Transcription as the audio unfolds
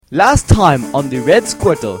Last time on the Red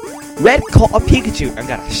Squirtle, Red caught a Pikachu and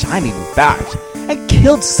got a shiny new badge and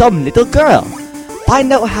killed some little girl.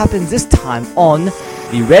 Find out what happens this time on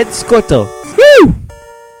the Red Squirtle. Woo!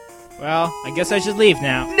 Well, I guess I should leave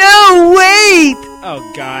now. No, wait! Oh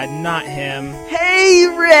god, not him. Hey,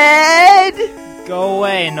 Red! Go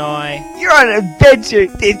away, Noi. You're on an adventure.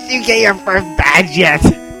 Did you get your first badge yet?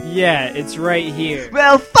 Yeah, it's right here.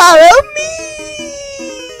 Well, follow me!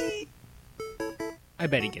 I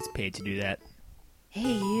bet he gets paid to do that.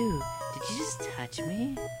 Hey, you. Did you just touch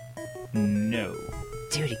me? No.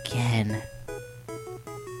 Do it again.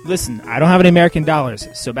 Listen, I don't have any American dollars,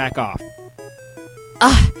 so back off.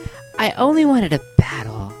 I only wanted a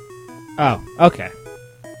battle. Oh, okay.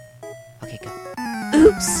 Okay, go.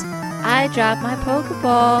 Oops! I dropped my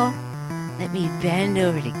Pokeball. Let me bend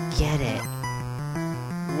over to get it.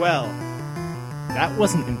 Well, that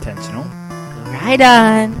wasn't intentional. Go right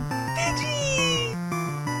on. Pidgey!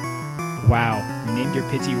 Wow, you named your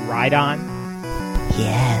Pidgey Rhydon?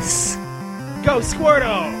 Yes. Go,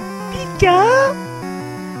 Squirtle! Pika!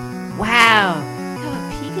 Wow! How a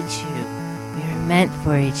Pikachu. We were meant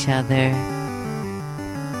for each other.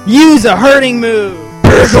 Use a hurting move!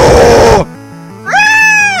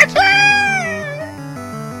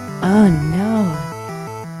 Oh no.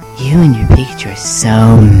 You and your Pikachu are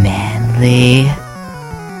so manly.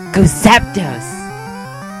 Go Zapdos!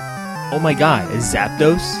 Oh my god, is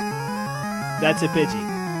Zapdos? That's a Pidgey.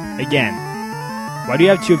 Again. Why do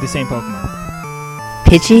you have two of the same Pokemon?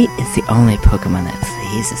 Pidgey is the only Pokemon that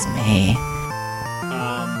pleases me.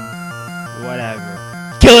 Whatever.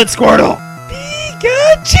 Kill it, Squirtle!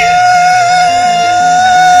 Pikachu!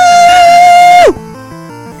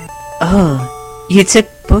 Oh, you took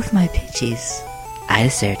both my Pidgeys. I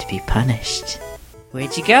deserve to be punished.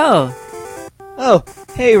 Where'd you go? Oh,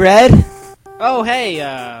 hey, Red. Oh, hey,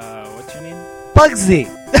 what's your name? Bugsy.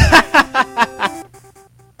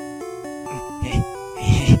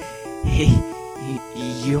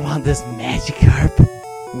 You want this Magikarp?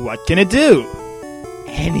 What can it do?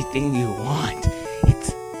 Anything you want.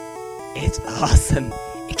 It's awesome.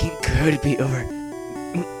 It can grow to be over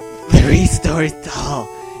 3 stories tall,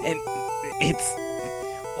 and it's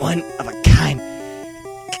one of a kind.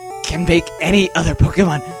 Can make any other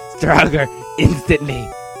Pokemon stronger instantly.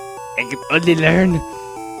 And can only learn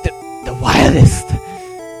the wildest,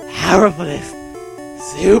 powerfulest,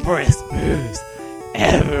 superest moves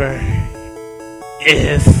ever.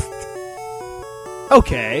 Is.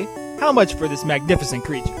 Okay, how much for this magnificent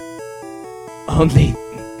creature? Only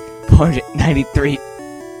 $493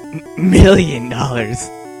 million.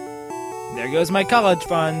 There goes my college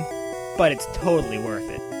fund, but it's totally worth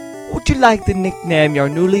it. Would you like to nickname your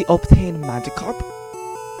newly obtained Magikarp?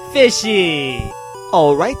 Fishy!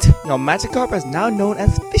 Alright, your Magikarp is now known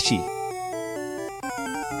as Fishy.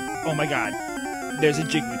 Oh my god, there's a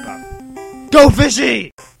Jigglypuff. Go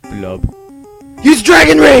Fishy! Blub. Use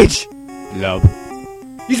Dragon Rage! Blub.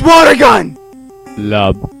 Use Water Gun!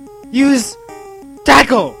 Blub. Use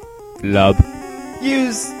Tackle! Blub.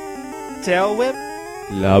 Use Tail Whip?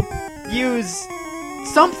 Blub. Use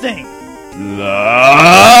something! Blub.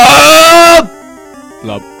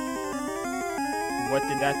 Blub. What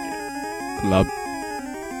did that do? Blub.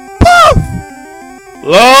 Poof!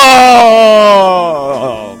 Blub.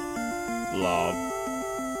 Blub.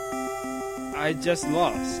 I just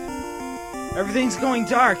lost. Everything's going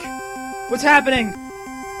dark. What's happening?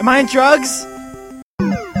 Am I on drugs?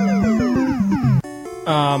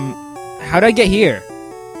 How'd I get here?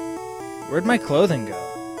 Where'd my clothing go?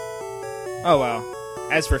 Oh well.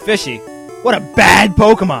 As for Fishy, what a bad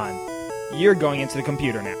Pokemon! You're going into the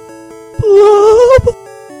computer now. Blub.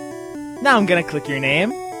 Now I'm gonna click your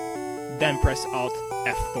name, then press Alt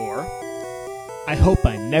F4. I hope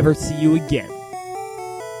I never see you again.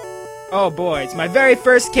 Oh boy, it's my very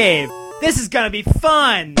first cave. This is gonna be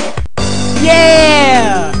fun!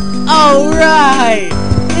 Yeah! Alright!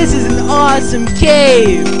 This is an awesome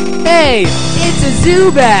cave! Hey, it's a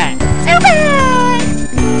Zubat! Zubat!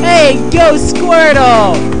 Hey, go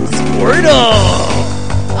Squirtle! Squirtle!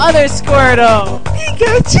 Other Squirtle!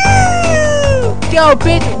 Pikachu! Go,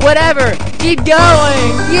 bitch, whatever! Keep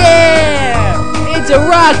going! Yeah! It's a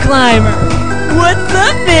rock climber! What's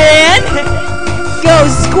up, man? Go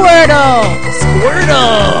Squirtle!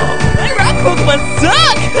 Squirtle! My rock Pokemon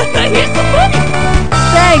suck! Here's some money!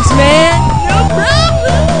 Thanks, man! No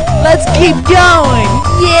problem! Let's keep going!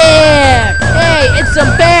 Yeah! Hey, it's a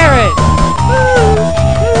Barret!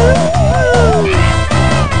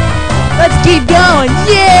 Let's keep going!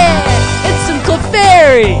 Yeah! It's some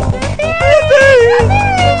Clefairy!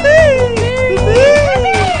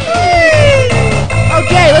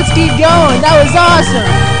 Okay, let's keep going! That was awesome!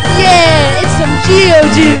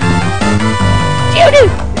 Pikachu! Choo-choo!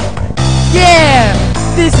 Yeah!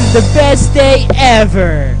 This is the best day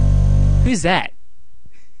ever! Who's that?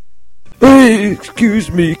 Hey,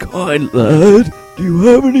 excuse me, kind lad. Do you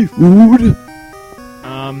have any food?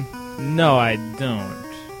 No, I don't.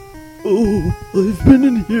 Oh, I've been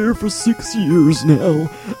in here for 6 years now,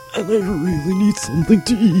 and I really need something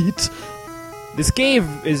to eat. This cave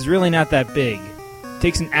is really not that big.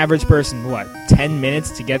 Takes an average person, 10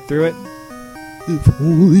 minutes to get through it? If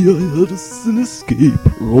only I had an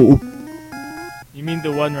escape rope. You mean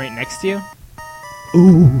the one right next to you?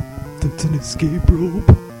 Oh, that's an escape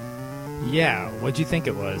rope. Yeah, what'd you think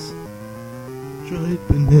it was? Dried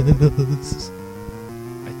bananas.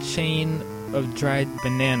 A chain of dried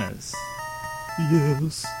bananas.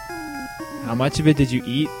 Yes. How much of it did you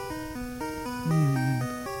eat?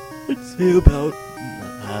 I'd say about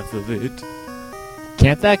half of it.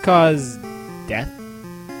 Can't that cause death?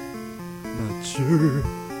 Not sure.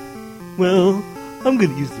 Well, I'm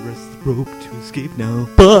gonna use the rest of the rope to escape now.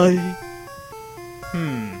 Bye!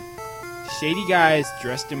 Shady guys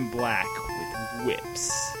dressed in black with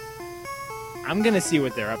whips. I'm gonna see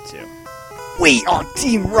what they're up to. We are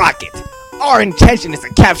Team Rocket. Our intention is to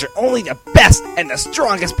capture only the best and the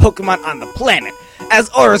strongest Pokemon on the planet, as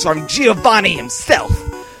orders from Giovanni himself.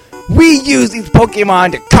 We use these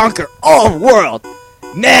Pokemon to conquer all world,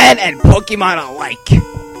 man and Pokemon alike.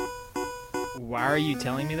 Why are you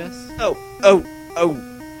telling me this?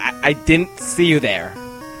 I didn't see you there.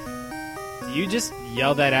 Do you just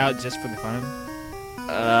yell that out just for the fun?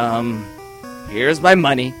 Here's my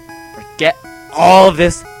money. Forget all of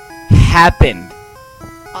this happened.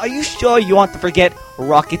 Are you sure you want to forget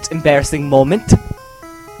Rocket's embarrassing moment?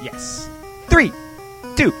 Yes. 3,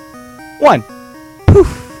 2, 1. Poof!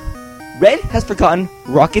 Red has forgotten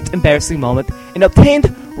Rocket's embarrassing moment and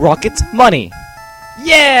obtained Rocket's money.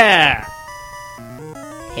 Yeah!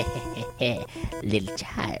 Little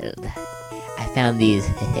child, I found these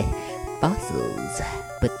fossils,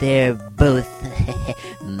 but they're both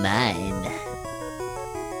mine.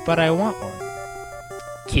 But I want one.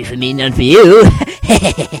 2 for me, none for you.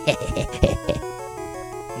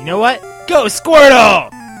 You know what? Go,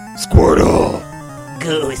 Squirtle! Squirtle!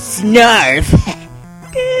 Go, Snarf.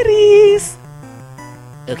 Goodies.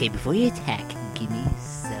 Okay, before you attack, give me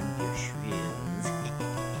some of your shrooms.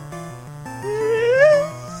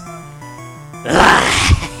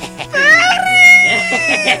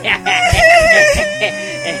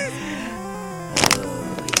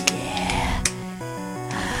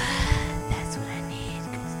 That's what I need.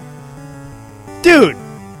 Dude!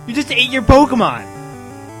 You just ate your Pokemon!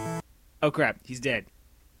 Oh crap, he's dead.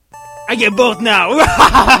 I get both now!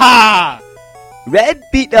 Red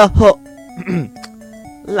beat the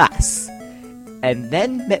Lass, and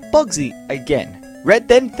then met Bugsy again. Red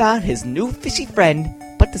then found his new fishy friend,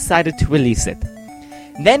 but decided to release it.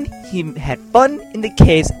 Then he had fun in the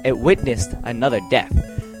caves and witnessed another death.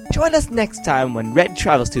 Join us next time when Red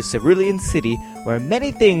travels to Cerulean City, where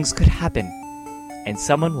many things could happen, and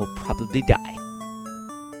someone will probably die.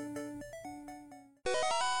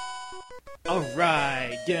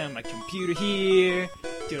 Alright, get on my computer here,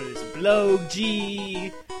 go to this blog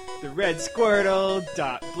G,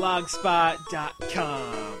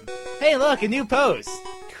 theredsquirtle.blogspot.com. Hey look, a new post!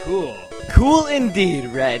 Cool. Cool indeed,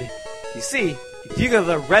 Red. You see, if you go to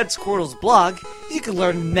the Red Squirtle's blog, you can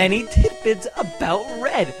learn many tidbits about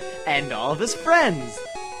Red and all of his friends.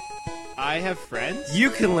 I have friends? You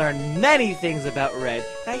can learn many things about Red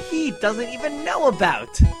that he doesn't even know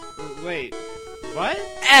about. Wait, what?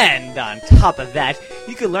 And on top of that,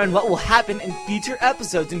 you can learn what will happen in future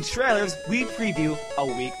episodes and trailers we preview a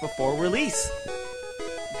week before release.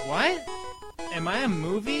 What? Am I a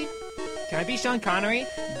movie? Can I be Sean Connery?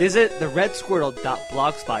 Visit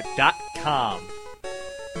theredsquirtle.blogspot.com.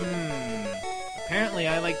 Apparently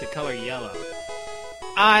I like the color yellow.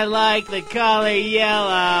 I like the color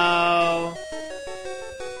yellow!